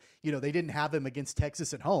because of they didn't have him against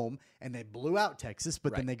Texas at home and they blew out Texas,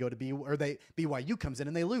 but then they go to BYU comes in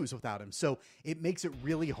and they lose without him. So it makes it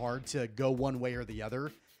really hard to go one way or the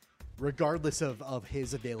other, regardless of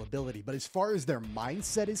his availability. But as far as their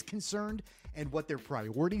mindset is concerned and what their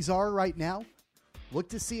priorities are right now, look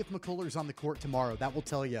to see if McCullough's on the court tomorrow. That will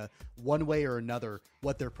tell you one way or another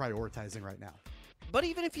what they're prioritizing right now. But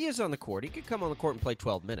even if he is on the court, he could come on the court and play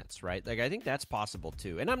 12 minutes, right? Like, I think that's possible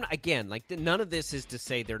too. And I'm not, again, like none of this is to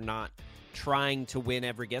say they're not trying to win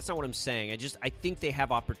every game. That's not what I'm saying. I think they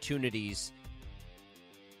have opportunities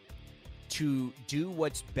to do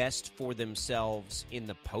what's best for themselves in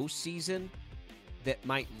the postseason that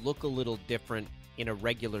might look a little different in a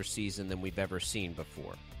regular season than we've ever seen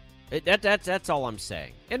before. That's all I'm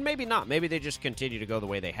saying. And maybe not. Maybe they just continue to go the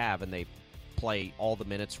way they have and they play all the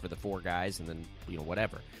minutes for the four guys and then,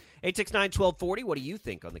 whatever. 869-1240, what do you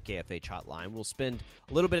think on the KFH hotline? We'll spend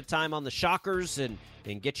a little bit of time on the Shockers and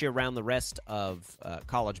get you around the rest of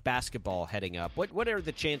college basketball heading up. What are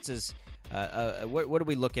the chances, what are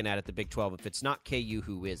we looking at the Big 12? If it's not KU,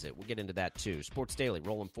 who is it? We'll get into that too. Sports Daily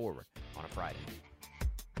rolling forward on a Friday.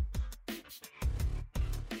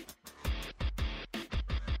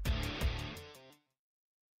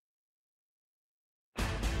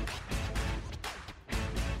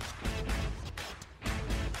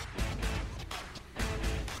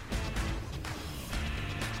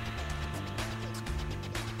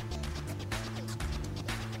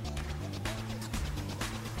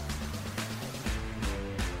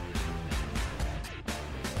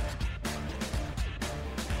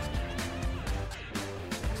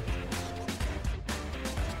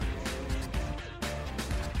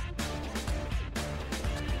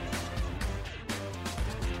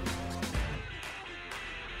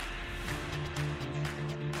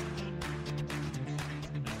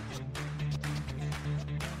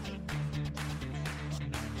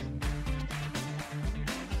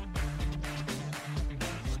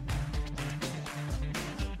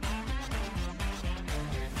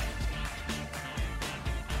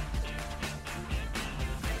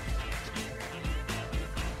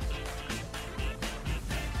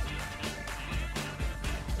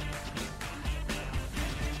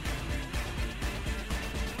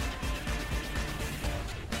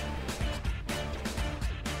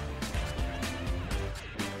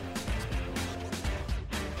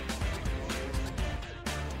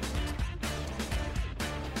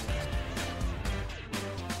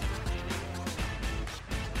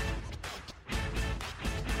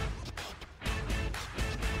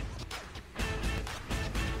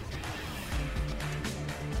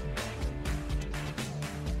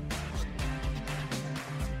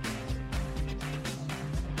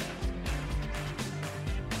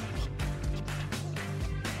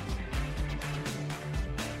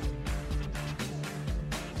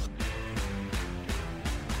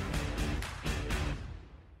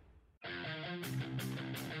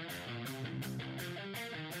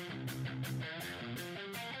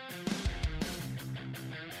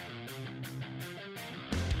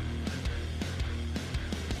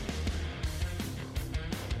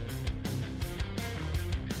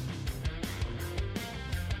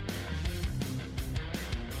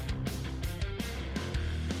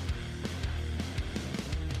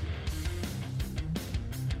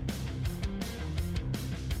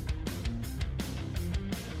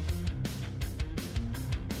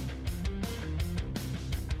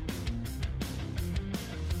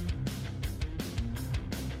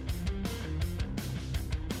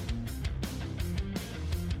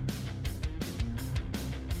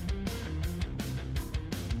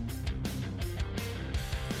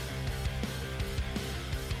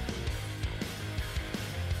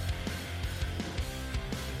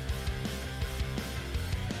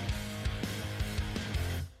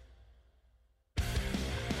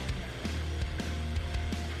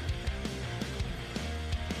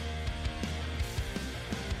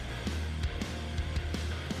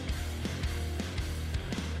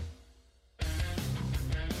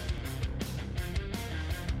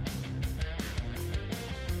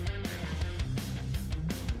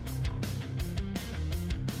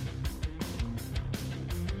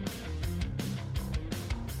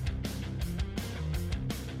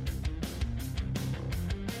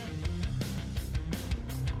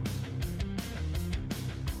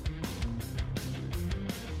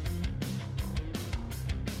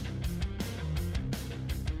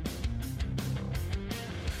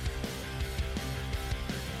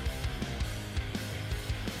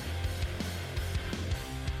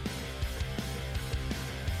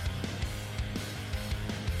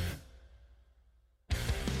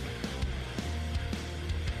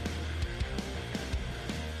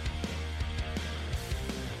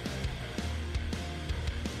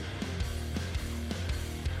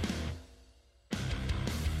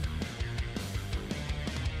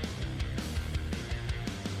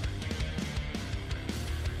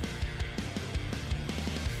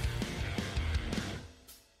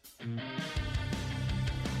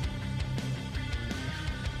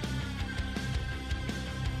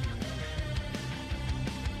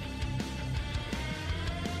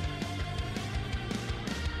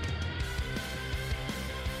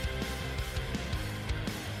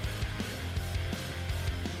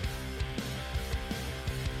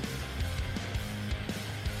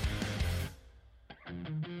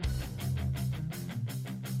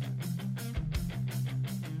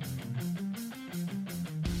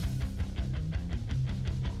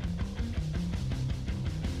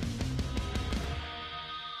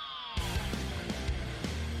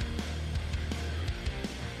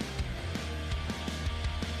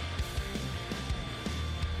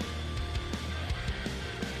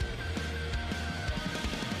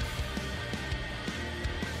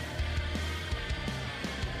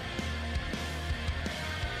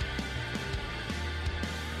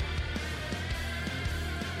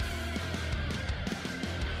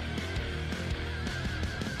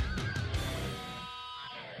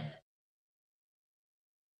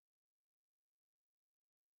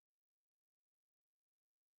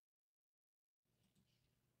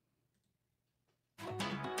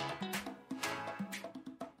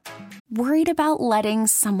 Worried about letting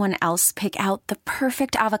someone else pick out the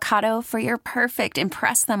perfect avocado for your perfect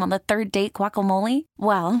impress them on the third date guacamole?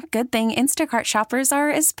 Well, good thing Instacart shoppers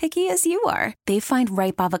are as picky as you are. They find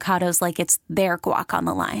ripe avocados like it's their guac on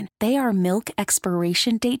the line. They are milk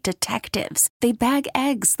expiration date detectives. They bag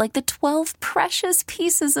eggs like the 12 precious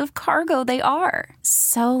pieces of cargo they are.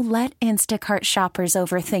 So let Instacart shoppers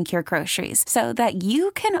overthink your groceries so that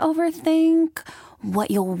you can overthink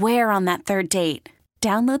what you'll wear on that third date.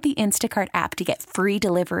 Download the Instacart app to get free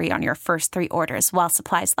delivery on your first 3 orders while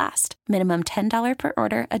supplies last. Minimum $10 per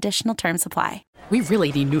order. Additional terms apply. We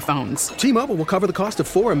really need new phones. T-Mobile will cover the cost of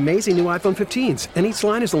 4 amazing new iPhone 15s, and each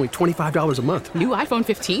line is only $25 a month. New iPhone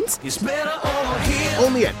 15s? It's better over here.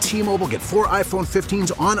 Only at T-Mobile, get 4 iPhone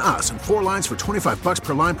 15s on us and 4 lines for $25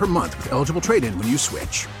 per line per month with eligible trade-in when you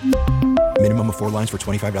switch. Minimum of 4 lines for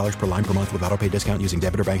 $25 per line per month with autopay discount using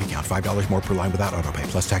debit or bank account. $5 more per line without autopay,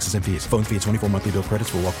 plus taxes and fees. Phone fee at 24 monthly bill credits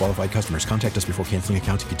for well-qualified customers. Contact us before canceling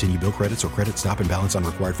account to continue bill credits or credit stop and balance on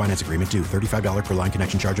required finance agreement due. $35 per line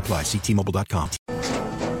connection charge applies. See T-Mobile.com.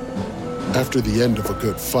 After the end of a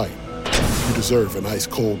good fight, you deserve an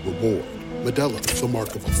ice-cold reward. Modelo is the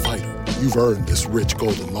mark of a fighter. You've earned this rich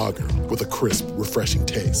golden lager with a crisp, refreshing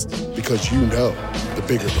taste. Because you know, the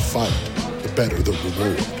bigger the fight, the better the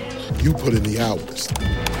reward. You put in the hours,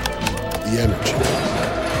 the energy,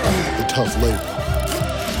 the tough labor.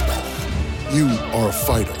 You are a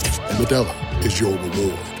fighter, and Modelo is your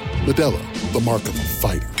reward. Modelo, the mark of a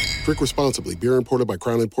fighter. Drink responsibly. Beer imported by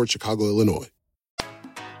Crown Imports, Chicago, Illinois.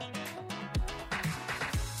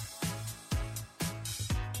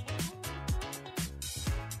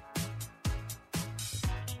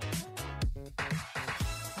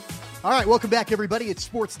 All right, welcome back, everybody. It's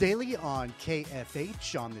Sports Daily on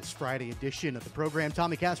KFH on this Friday edition of the program.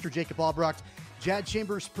 Tommy Castor, Jacob Albrecht, Jad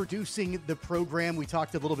Chambers producing the program. We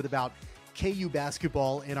talked a little bit about KU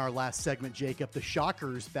basketball in our last segment, Jacob. The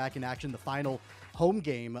Shockers back in action, the final home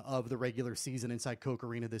game of the regular season inside Koch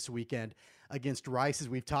Arena this weekend against Rice, as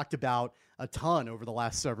we've talked about a ton over the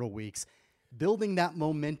last several weeks. Building that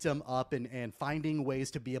momentum up and finding ways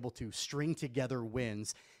to be able to string together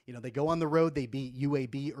wins. You know, they go on the road. They beat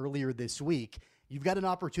UAB earlier this week. You've got an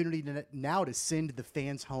opportunity now to send the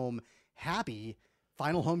fans home happy.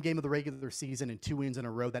 Final home game of the regular season and 2 wins in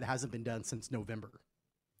a row. That hasn't been done since November.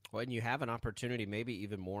 Well, and you have an opportunity, maybe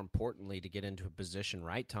even more importantly, to get into a position,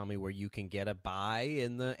 right, Tommy, where you can get a bye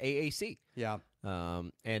in the AAC. Yeah.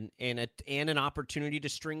 And an opportunity to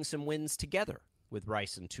string some wins together with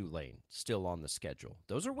Rice and Tulane still on the schedule.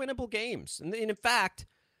 Those are winnable games. And in fact,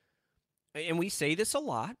 and we say this a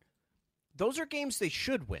lot, those are games they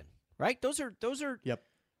should win, right? Those are. Yep.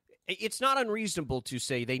 It's not unreasonable to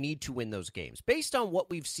say they need to win those games based on what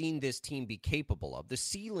we've seen this team be capable of, the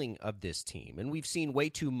ceiling of this team. And we've seen way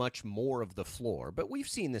too much more of the floor, but we've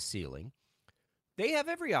seen the ceiling. They have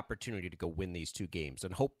every opportunity to go win these 2 games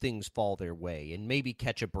and hope things fall their way and maybe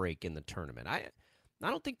catch a break in the tournament. I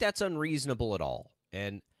don't think that's unreasonable at all.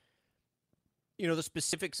 And, you know, the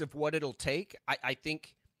specifics of what it'll take, I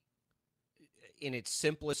think in its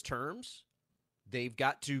simplest terms, they've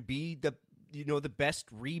got to be the best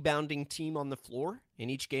rebounding team on the floor in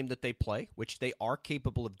each game that they play, which they are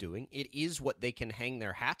capable of doing. It is what they can hang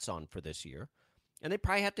their hats on for this year. And they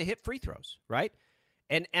probably have to hit free throws, right?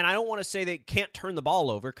 And I don't want to say they can't turn the ball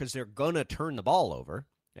over, because they're going to turn the ball over.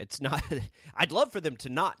 It's not – I'd love for them to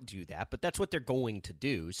not do that, but that's what they're going to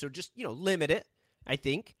do. So just, limit it, I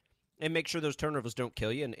think, and make sure those turnovers don't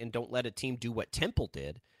kill you, and don't let a team do what Temple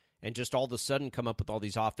did and just all of a sudden come up with all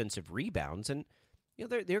these offensive rebounds. And,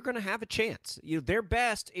 they're going to have a chance. Their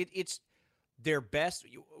best, it's their best.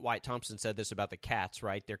 Wyatt Thompson said this about the Cats,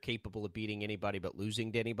 right? They're capable of beating anybody but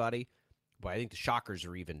losing to anybody. But I think the Shockers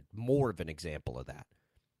are even more of an example of that.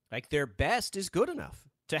 Like, their best is good enough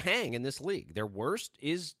to hang in this league. Their worst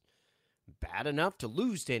is bad enough to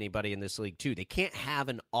lose to anybody in this league, too. They can't have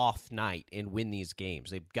an off night and win these games.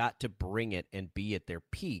 They've got to bring it and be at their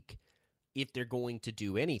peak if they're going to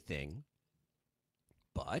do anything.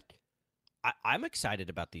 But I'm excited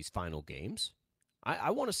about these final games. I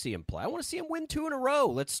want to see them play. I want to see them win 2 in a row.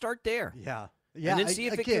 Let's start there. Yeah. And then see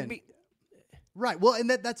if it can be. Right. Well, and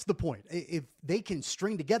that's the point. If they can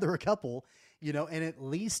string together a couple, and at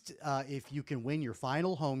least if you can win your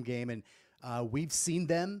final home game, and we've seen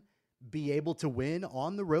them be able to win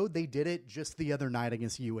on the road. They did it just the other night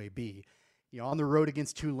against UAB. On the road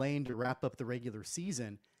against Tulane to wrap up the regular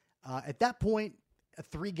season. At that point, a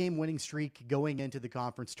 3-game winning streak going into the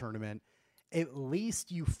conference tournament, at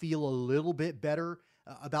least you feel a little bit better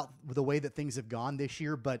about the way that things have gone this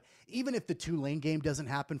year. But even if the Tulane game doesn't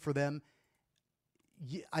happen for them,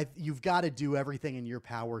 you've got to do everything in your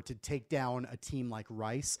power to take down a team like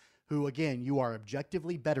Rice, who, again, you are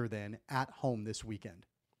objectively better than at home this weekend.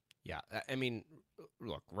 Yeah, I mean,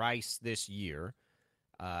 look, Rice this year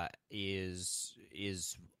is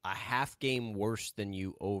a half game worse than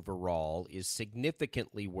you overall, is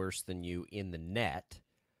significantly worse than you in the net,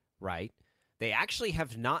 right? They actually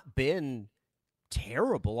have not been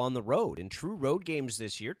terrible on the road. In true road games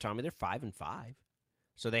this year, Tommy, they're 5-5.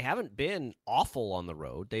 So they haven't been awful on the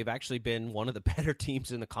road. They've actually been one of the better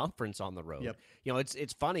teams in the conference on the road. Yep. You know,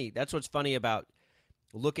 it's funny. That's what's funny about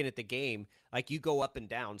looking at the game. Like, you go up and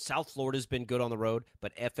down. South Florida's been good on the road,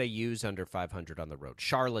 but FAU's under 500 on the road.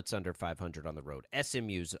 Charlotte's under 500 on the road.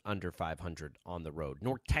 SMU's under 500 on the road.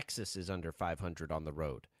 North Texas is under 500 on the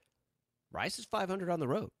road. Rice is 500 on the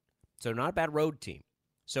road. So not a bad road team.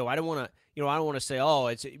 So I don't want to say, oh,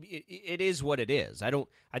 it is what it is. I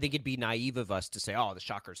think it'd be naive of us to say, oh, the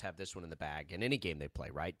Shockers have this one in the bag in any game they play,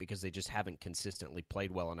 right? Because they just haven't consistently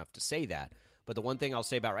played well enough to say that. But the one thing I'll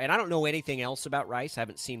say about Rice, and I don't know anything else about Rice. I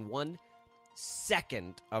haven't seen 1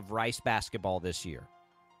 second of Rice basketball this year.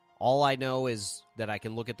 All I know is that I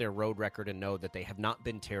can look at their road record and know that they have not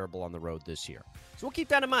been terrible on the road this year. So we'll keep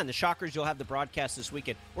that in mind. The Shockers, you'll have the broadcast this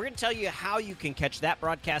weekend. We're going to tell you how you can catch that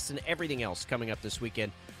broadcast and everything else coming up this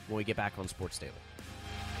weekend when we get back on Sports Daily.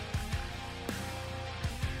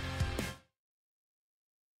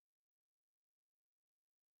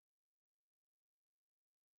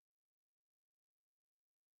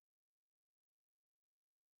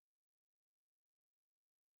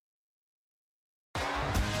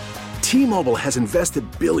 T-Mobile has invested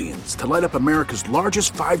billions to light up America's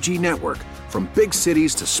largest 5G network, from big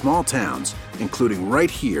cities to small towns, including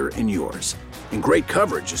right here in yours. And great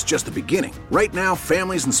coverage is just the beginning. Right now,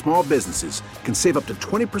 families and small businesses can save up to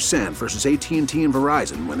 20% versus AT&T and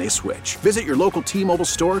Verizon when they switch. Visit your local T-Mobile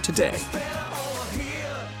store today.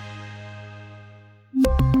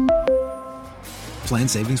 Plan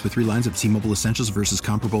savings with 3 lines of T-Mobile Essentials versus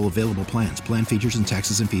comparable available plans. Plan features and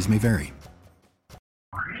taxes and fees may vary.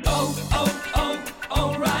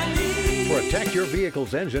 Protect your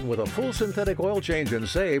vehicle's engine with a full synthetic oil change and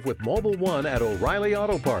save with Mobile One at O'Reilly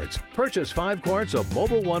Auto Parts. Purchase 5 quarts of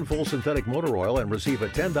Mobile One full synthetic motor oil and receive a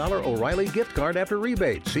 $10 O'Reilly gift card after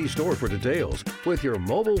rebate. See store for details. With your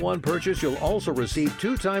Mobile One purchase, you'll also receive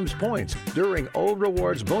 2 times points during O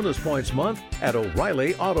Rewards Bonus Points Month at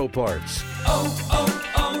O'Reilly Auto Parts.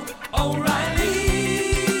 O'Reilly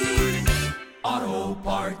Auto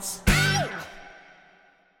Parts.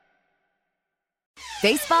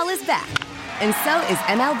 Baseball is back, and so is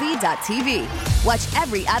MLB.tv. Watch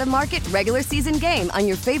every out-of-market regular season game on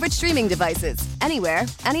your favorite streaming devices, anywhere,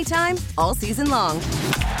 anytime, all season long.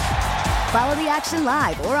 Follow the action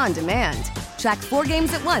live or on demand. Track 4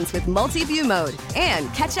 games at once with multi-view mode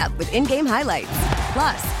and catch up with in-game highlights.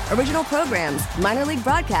 Plus, original programs, minor league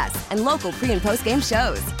broadcasts, and local pre- and post-game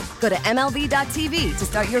shows. Go to MLB.tv to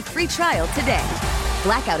start your free trial today.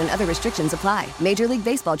 Blackout and other restrictions apply. Major League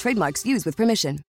Baseball trademarks used with permission.